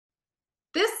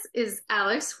is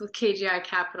Alex with KGI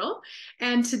Capital,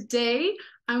 and today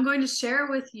I'm going to share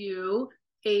with you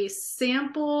a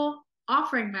sample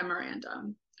offering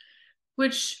memorandum,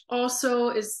 which also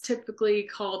is typically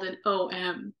called an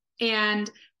OM. And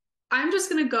I'm just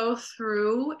going to go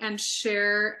through and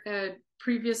share a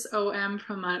previous OM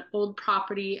from an old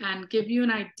property and give you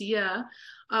an idea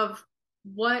of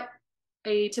what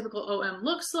a typical OM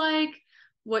looks like,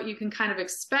 what you can kind of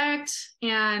expect,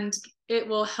 and it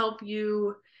will help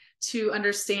you to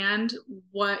understand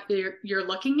what you're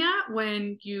looking at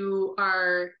when you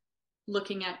are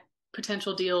looking at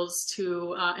potential deals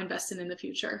to invest in the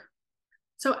future.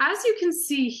 So as you can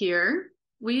see here,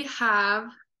 we have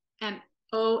an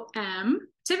OM.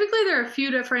 Typically, there are a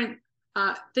few different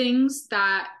things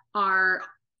that are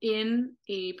in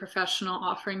a professional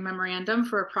offering memorandum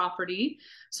for a property.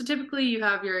 So typically you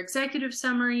have your executive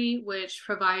summary, which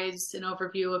provides an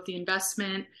overview of the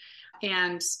investment,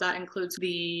 and that includes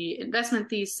the investment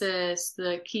thesis,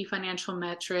 the key financial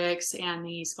metrics, and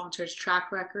the sponsor's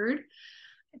track record.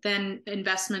 Then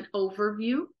investment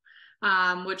overview,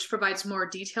 which provides more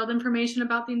detailed information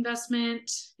about the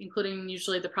investment, including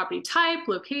usually the property type,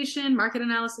 location, market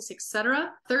analysis,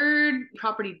 etc. Third,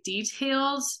 property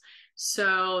details.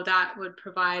 So that would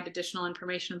provide additional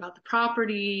information about the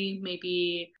property,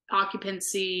 maybe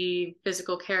occupancy,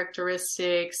 physical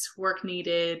characteristics, work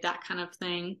needed, that kind of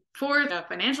thing. Fourth, the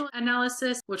financial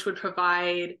analysis, which would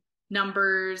provide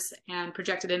numbers and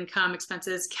projected income,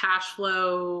 expenses, cash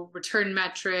flow, return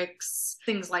metrics,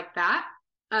 things like that.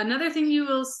 Another thing you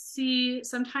will see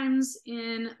sometimes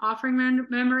in offering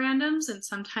memorandums and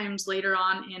sometimes later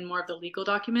on in more of the legal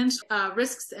documents,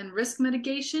 risks and risk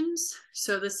mitigations.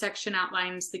 So this section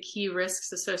outlines the key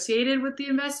risks associated with the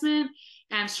investment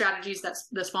and strategies that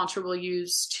the sponsor will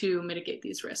use to mitigate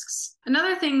these risks.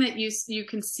 Another thing that you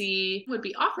can see would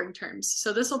be offering terms.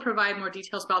 So this will provide more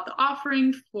details about the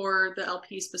offering for the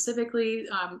LP specifically,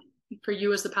 for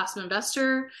you as the passive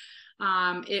investor.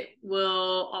 It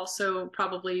will also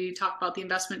probably talk about the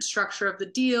investment structure of the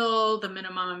deal, the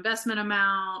minimum investment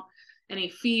amount, any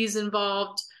fees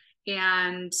involved,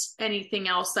 and anything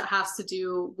else that has to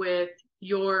do with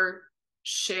your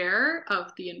share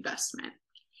of the investment.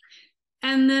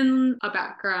 And then a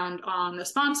background on the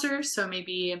sponsor, so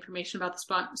maybe information about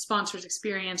the sponsor's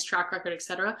experience, track record,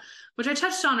 etc., which I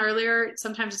touched on earlier.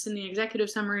 Sometimes it's in the executive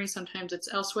summary, sometimes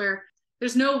it's elsewhere.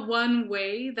 There's no one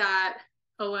way that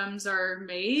OMs are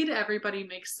made. Everybody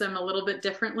makes them a little bit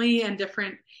differently, and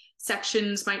different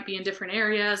sections might be in different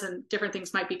areas and different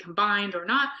things might be combined or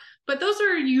not. But those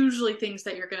are usually things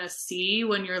that you're going to see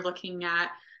when you're looking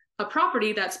at a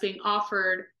property that's being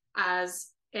offered as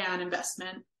an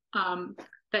investment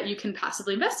that you can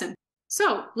passively invest in.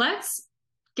 So let's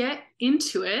get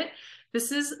into it.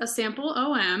 This is a sample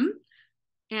OM,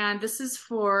 and this is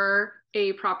for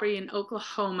a property in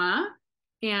Oklahoma,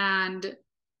 and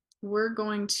we're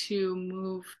going to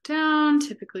move down.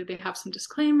 Typically they have some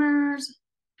disclaimers.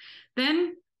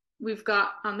 Then we've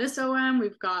got, on this OM,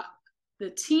 we've got the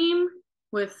team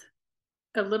with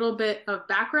a little bit of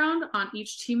background on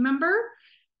each team member.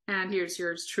 And here's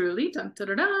yours truly. Dun, dun,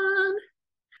 dun, dun.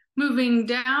 Moving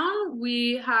down,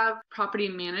 we have property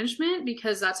management,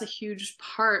 because that's a huge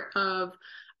part of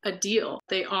a deal.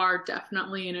 They are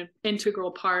definitely an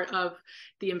integral part of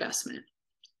the investment.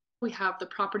 We have the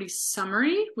property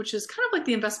summary, which is kind of like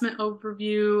the investment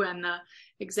overview and the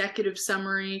executive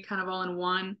summary kind of all in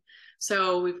one.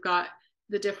 So we've got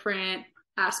the different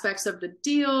aspects of the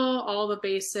deal, all the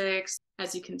basics,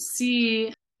 as you can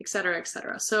see, et cetera, et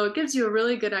cetera. So it gives you a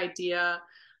really good idea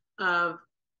of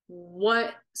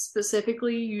what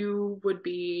specifically you would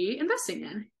be investing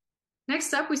in.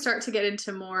 Next up, we start to get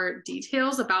into more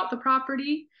details about the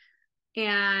property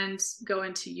and go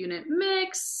into unit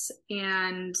mix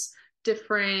and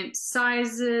different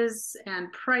sizes and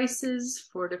prices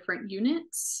for different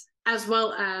units, as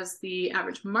well as the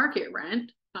average market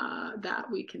rent that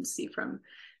we can see from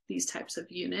these types of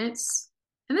units.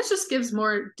 And this just gives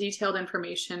more detailed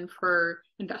information for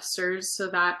investors so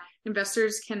that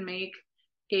investors can make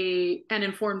an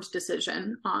informed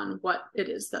decision on what it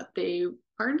is that they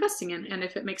are investing in and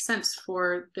if it makes sense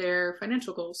for their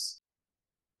financial goals.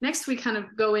 Next, we kind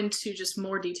of go into just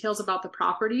more details about the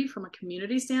property from a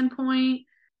community standpoint.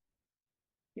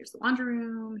 Here's the laundry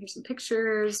room, here's some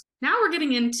pictures. Now we're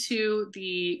getting into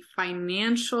the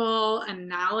financial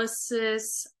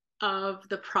analysis of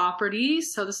the property.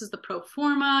 So this is the pro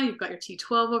forma. You've got your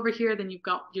T12 over here, then you've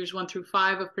got years 1 through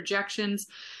 5 of projections.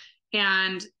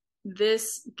 And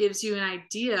this gives you an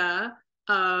idea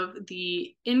of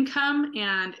the income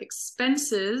and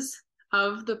expenses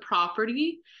of the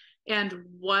property and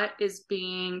what is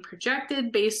being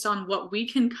projected based on what we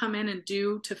can come in and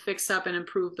do to fix up and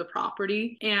improve the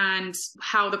property, and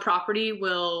how the property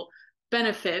will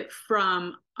benefit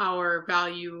from our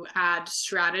value add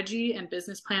strategy and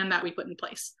business plan that we put in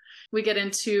place. We get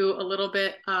into a little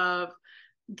bit of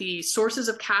the sources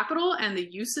of capital and the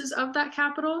uses of that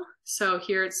capital. So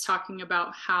here it's talking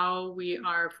about how we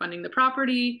are funding the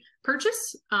property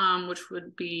purchase, which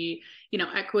would be,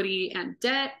 equity and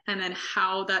debt, and then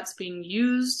how that's being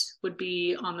used would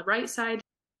be on the right side.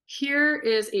 Here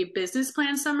is a business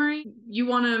plan summary. You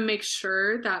want to make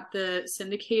sure that the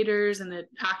syndicators and the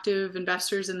active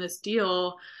investors in this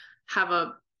deal have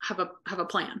a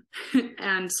plan.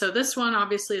 And so this one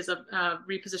obviously is a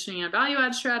repositioning and value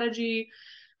add strategy.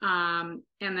 And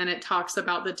then it talks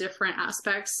about the different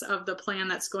aspects of the plan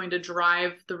that's going to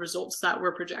drive the results that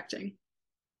we're projecting.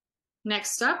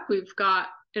 Next up, we've got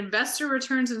investor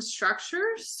returns and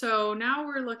structure. So now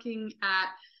we're looking at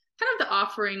kind of the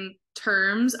offering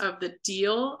terms of the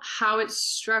deal, how it's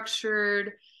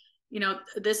structured.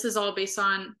 This is all based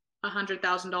on a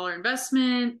 $100,000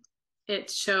 investment. It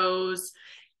shows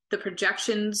the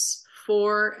projections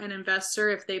for an investor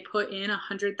if they put in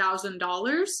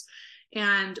 $100,000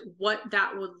 and what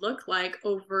that would look like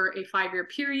over a 5-year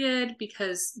period,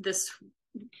 because this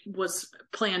was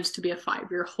planned to be a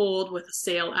 5-year hold with a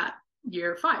sale at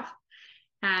year 5.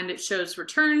 And it shows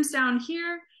returns down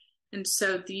here. And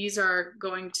so these are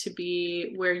going to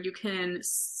be where you can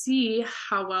see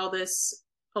how well this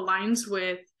aligns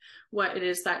with what it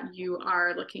is that you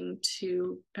are looking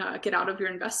to get out of your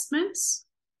investments.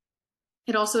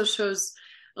 It also shows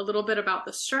a little bit about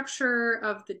the structure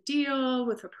of the deal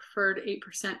with a preferred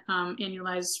 8%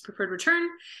 annualized preferred return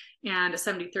and a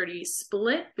 70-30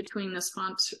 split between the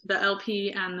sponsor, the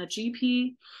LP and the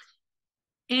GP.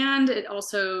 And it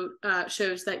also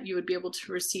shows that you would be able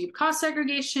to receive cost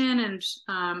segregation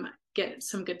and get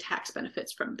some good tax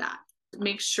benefits from that.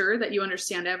 Make sure that you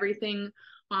understand everything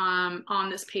on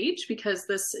this page, because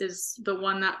this is the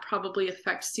one that probably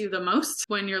affects you the most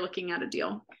when you're looking at a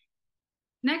deal.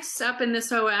 Next up in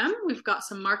this OM, we've got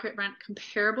some market rent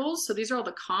comparables. So these are all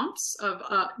the comps of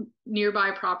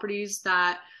nearby properties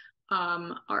that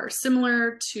are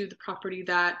similar to the property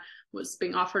that was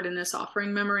being offered in this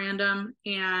offering memorandum,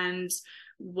 and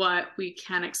what we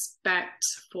can expect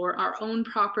for our own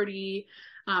property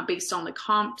based on the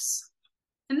comps.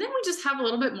 And then we just have a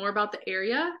little bit more about the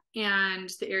area and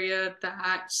the area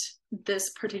that this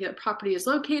particular property is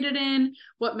located in,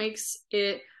 what makes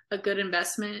it a good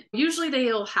investment. Usually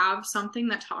they'll have something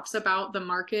that talks about the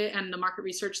market and the market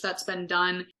research that's been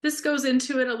done. This goes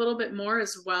into it a little bit more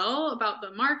as well about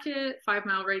the market,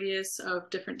 5-mile radius of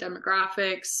different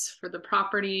demographics for the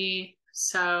property.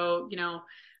 So,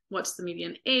 what's the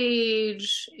median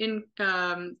age,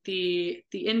 the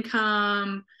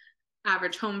income,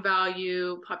 average home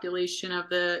value, population of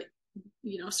the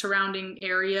surrounding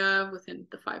area within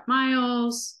the 5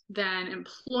 miles, then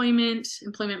employment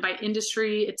by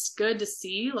industry. It's good to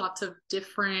see lots of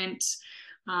different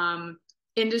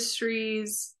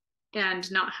industries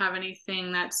and not have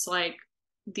anything that's like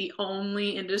the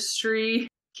only industry.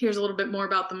 Here's a little bit more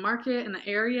about the market and the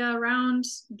area around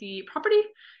the property.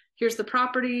 Here's the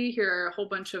property. Here are a whole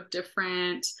bunch of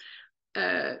different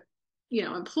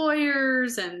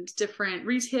employers and different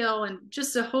retail and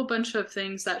just a whole bunch of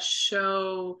things that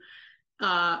show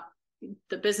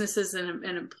the businesses and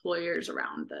employers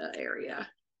around the area. A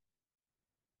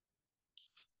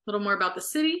little more about the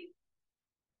city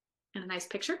and a nice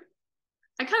picture.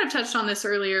 I kind of touched on this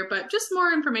earlier, but just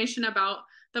more information about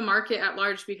the market at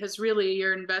large, because really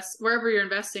wherever you're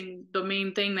investing, the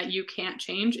main thing that you can't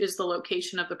change is the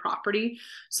location of the property.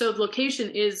 So the location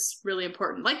is really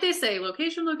important. Like they say,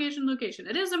 location, location, location.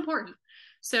 It is important.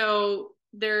 So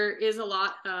there is a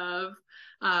lot of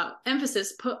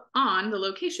emphasis put on the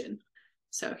location.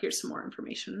 So here's some more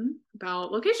information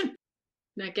about location.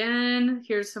 And again,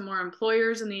 here's some more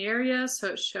employers in the area. So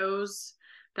it shows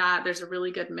that there's a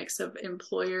really good mix of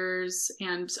employers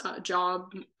and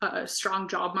a strong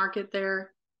job market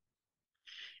there.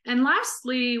 And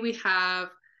lastly, we have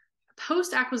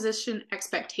post-acquisition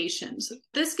expectations.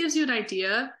 This gives you an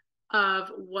idea of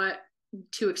what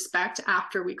to expect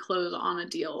after we close on a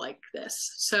deal like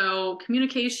this. So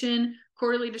communication,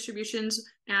 quarterly distributions,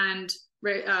 and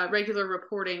regular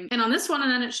reporting. And on this one, and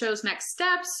then it shows next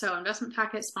steps. So investment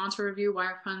packet, sponsor review,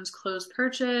 wire funds, closed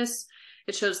purchase.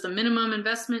 It shows the minimum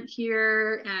investment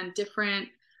here and different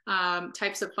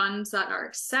types of funds that are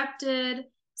accepted.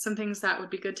 Some things that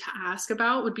would be good to ask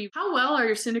about would be, how well are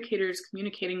your syndicators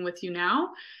communicating with you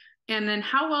now? And then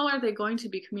how well are they going to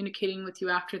be communicating with you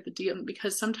after the deal?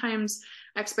 Because sometimes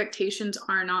expectations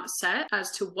are not set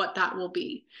as to what that will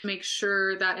be. Make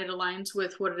sure that it aligns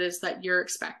with what it is that you're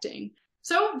expecting.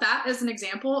 So that is an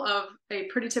example of a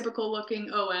pretty typical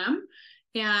looking OM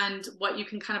and what you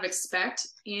can kind of expect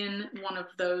in one of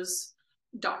those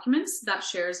documents that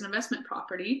shares an investment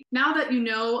property. Now that you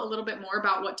know a little bit more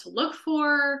about what to look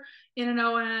for in an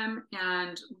OM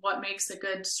and what makes a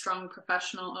good, strong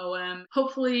professional OM,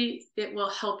 hopefully it will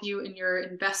help you in your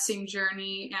investing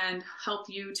journey and help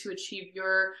you to achieve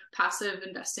your passive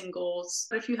investing goals.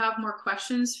 But if you have more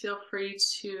questions, feel free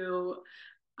to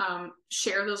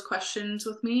share those questions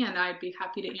with me and I'd be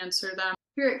happy to answer them.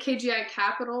 Here at KGI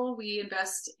Capital, we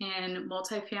invest in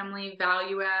multifamily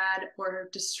value add or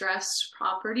distressed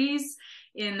properties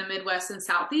in the Midwest and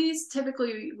Southeast.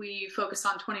 Typically, we focus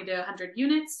on 20 to 100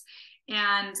 units.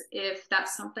 And if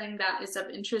that's something that is of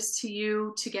interest to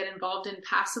you to get involved in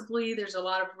passively, there's a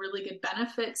lot of really good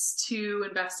benefits to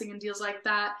investing in deals like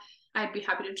that. I'd be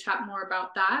happy to chat more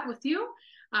about that with you.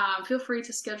 Feel free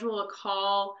to schedule a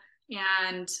call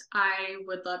and I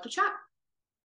would love to chat.